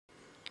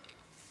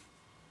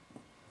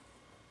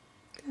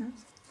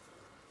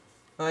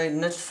Right,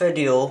 in this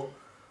video,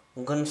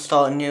 I'm going to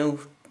start a new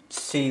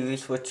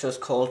series which is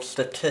called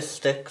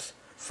Statistics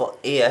for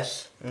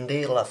AS and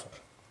A Level.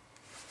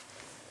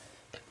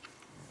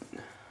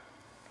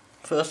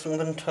 First, I'm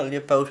going to tell you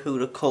about who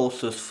the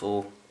course is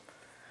for.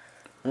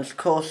 This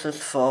course is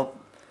for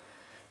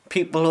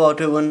people who are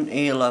doing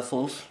A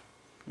Levels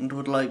and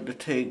would like to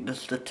take the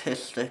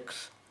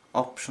statistics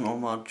optional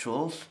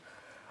modules,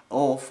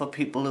 or for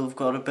people who've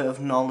got a bit of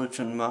knowledge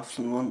in maths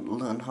and want to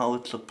learn how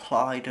it's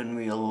applied in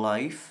real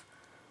life,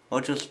 or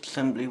just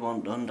simply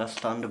want to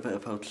understand a bit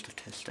about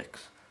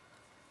statistics.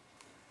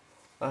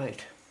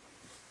 Right.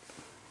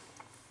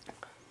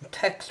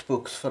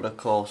 Textbooks for the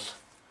course.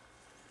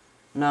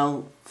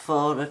 Now,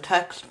 for the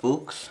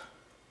textbooks,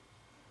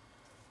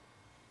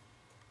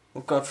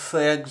 we've got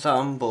 3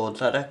 exam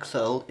boards: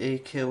 Edexcel,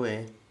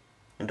 AQA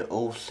and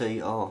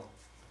OCR.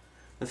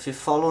 If you're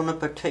following a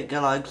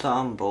particular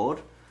exam board,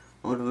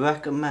 I would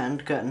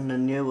recommend getting the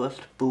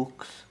newest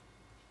books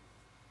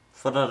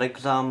for that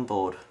exam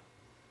board.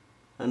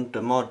 And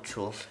the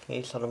modules,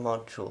 these are the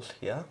modules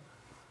here.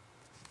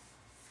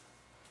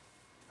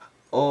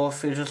 Or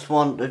if you just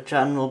want a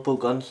general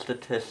book on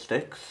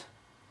statistics,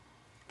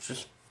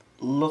 just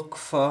look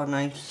for a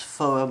nice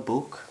thorough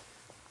book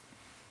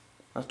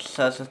that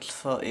says it's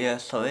for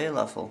AS or A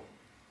Level.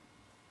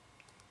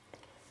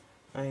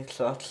 Right,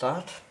 so that's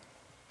that.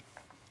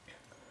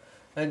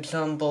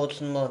 Exam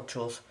boards and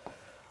modules.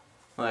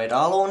 Right,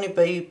 I'll only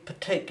be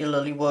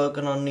particularly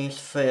working on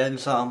these 3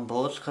 exam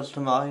boards because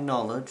to my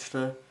knowledge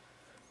the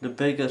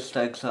biggest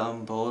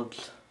exam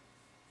boards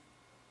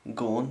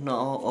going, not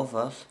all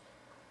others,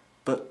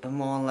 but they're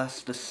more or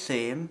less the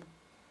same,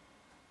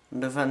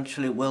 and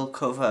eventually we'll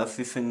cover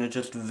everything. They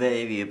just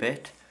vary a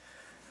bit,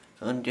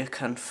 and you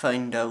can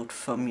find out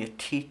from your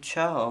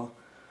teacher or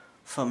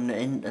from the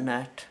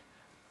internet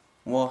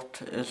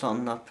what is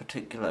on that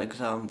particular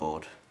exam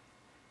board.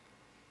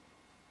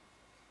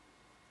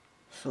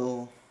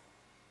 So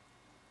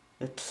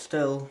it's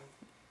still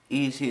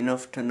easy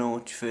enough to know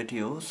which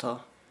videos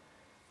are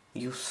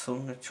useful,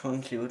 which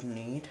ones you would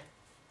need.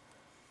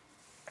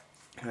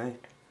 Right.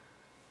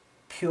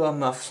 Pure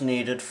maths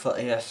needed for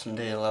AS and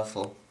A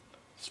Level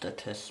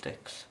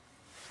statistics.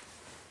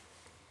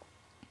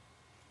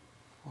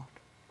 What?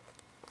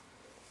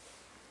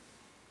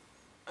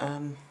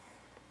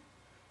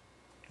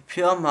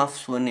 Pure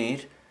maths we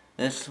need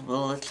is,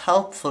 well, it's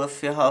helpful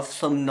if you have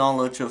some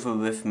knowledge of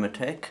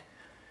arithmetic,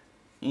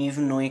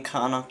 even though you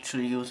can't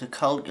actually use a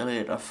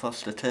calculator for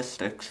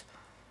statistics,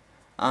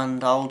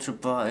 and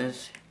algebra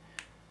is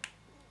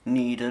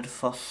needed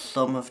for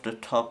some of the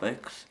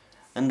topics,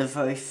 and a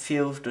very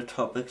few of the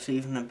topics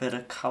even a bit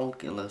of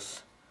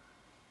calculus.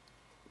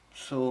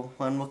 So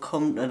when we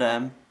come to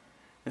them,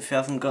 if you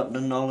haven't got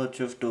the knowledge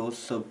of those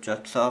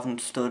subjects,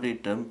 haven't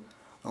studied them,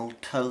 I'll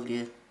tell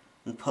you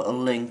and put a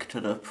link to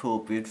the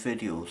appropriate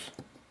videos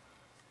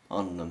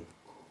on them.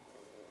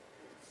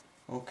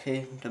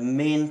 Okay, the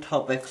main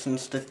topics in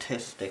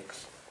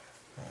statistics.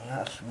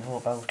 Let's go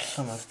about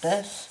some of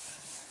this.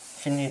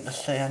 If you need to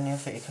say any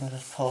of it, you can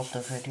just pause the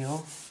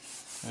video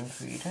and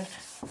read it,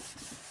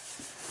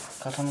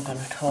 because I'm going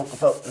to talk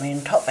about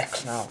main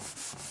topics now.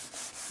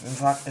 In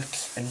fact,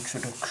 it's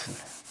introduction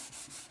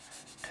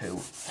to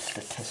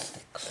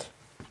statistics.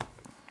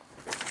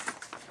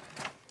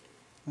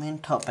 Main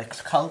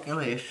topics: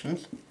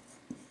 calculations,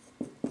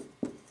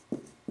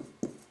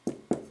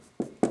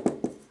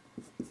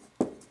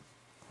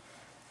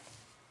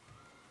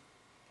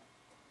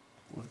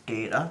 with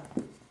data,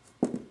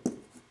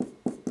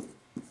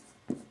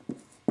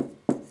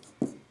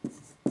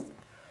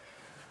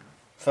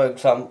 for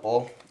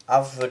example,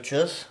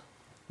 averages,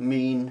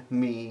 mean,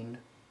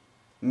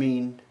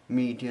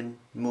 median,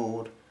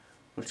 mode,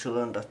 which you'll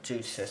learn at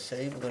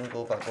GCSE. We're going to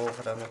go back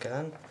over them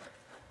again.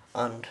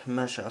 And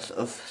measures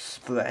of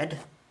spread,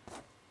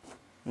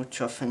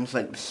 which are things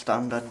like the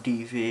standard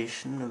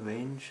deviation, the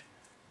range,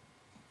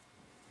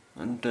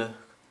 and the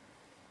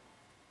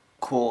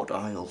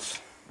quartiles,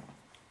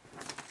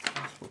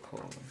 as we'll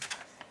call them.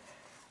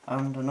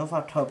 And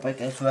another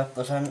topic is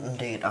representing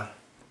data.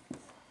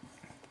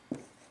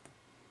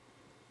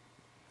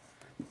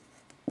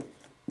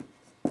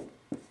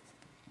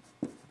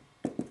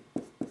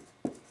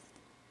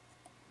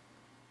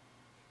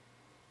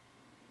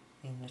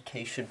 The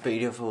T should be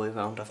the other way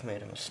around. I've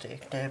made a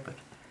mistake there, but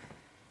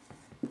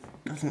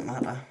doesn't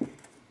matter.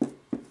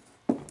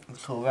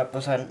 So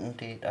representing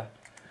data.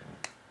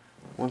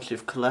 Once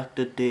you've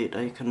collected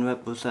data, you can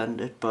represent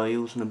it by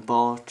using a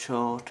bar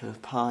chart, a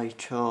pie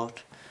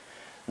chart,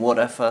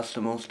 whatever's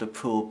the most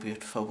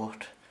appropriate for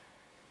what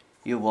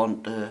you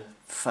want to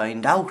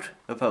find out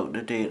about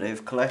the data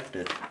you've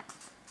collected.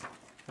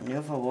 And the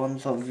other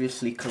one's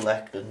obviously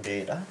collecting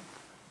data.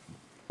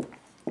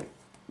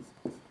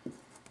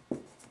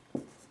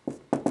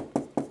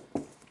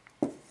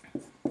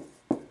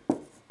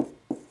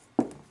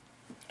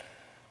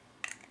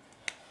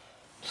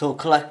 So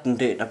collecting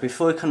data,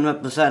 before you can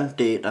represent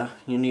data,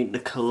 you need to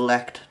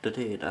collect the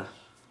data.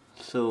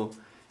 So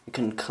you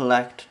can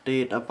collect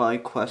data by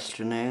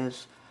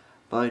questionnaires,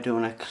 by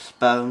doing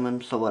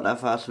experiments or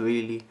whatever is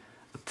really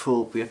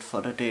appropriate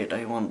for the data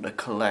you want to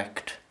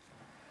collect.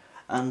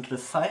 And the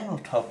final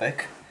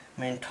topic,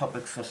 main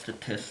topic for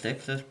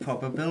statistics, is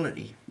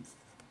probability.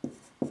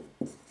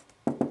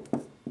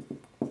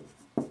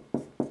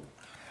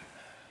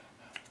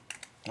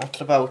 That's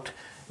about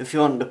if you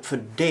want to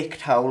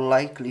predict how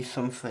likely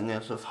something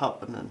is of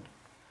happening.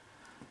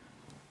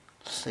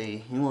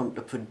 Say you want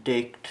to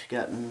predict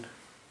getting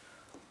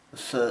a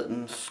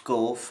certain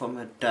score from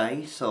a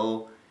dice,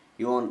 or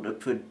you want to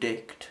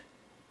predict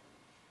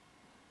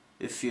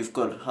if you've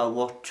got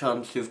what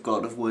chance you've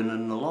got of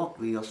winning the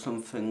lottery or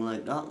something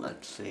like that,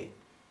 let's say.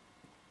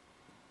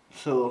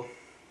 So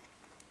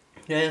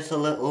here's a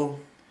little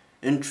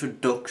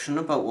introduction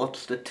about what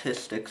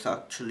statistics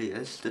actually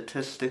is.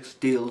 Statistics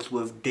deals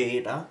with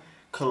data,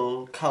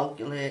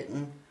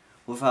 calculating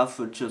with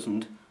averages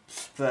and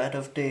spread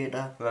of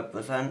data,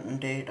 representing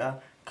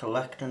data,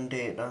 collecting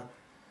data,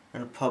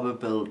 and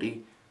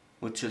probability,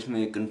 which is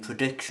making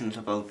predictions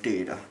about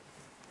data.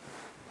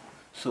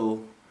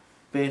 So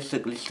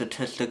basically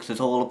statistics is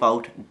all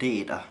about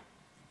data.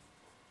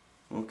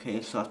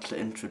 Okay, so that's the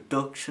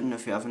introduction.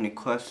 If you have any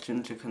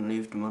questions, you can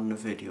leave them on the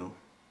video.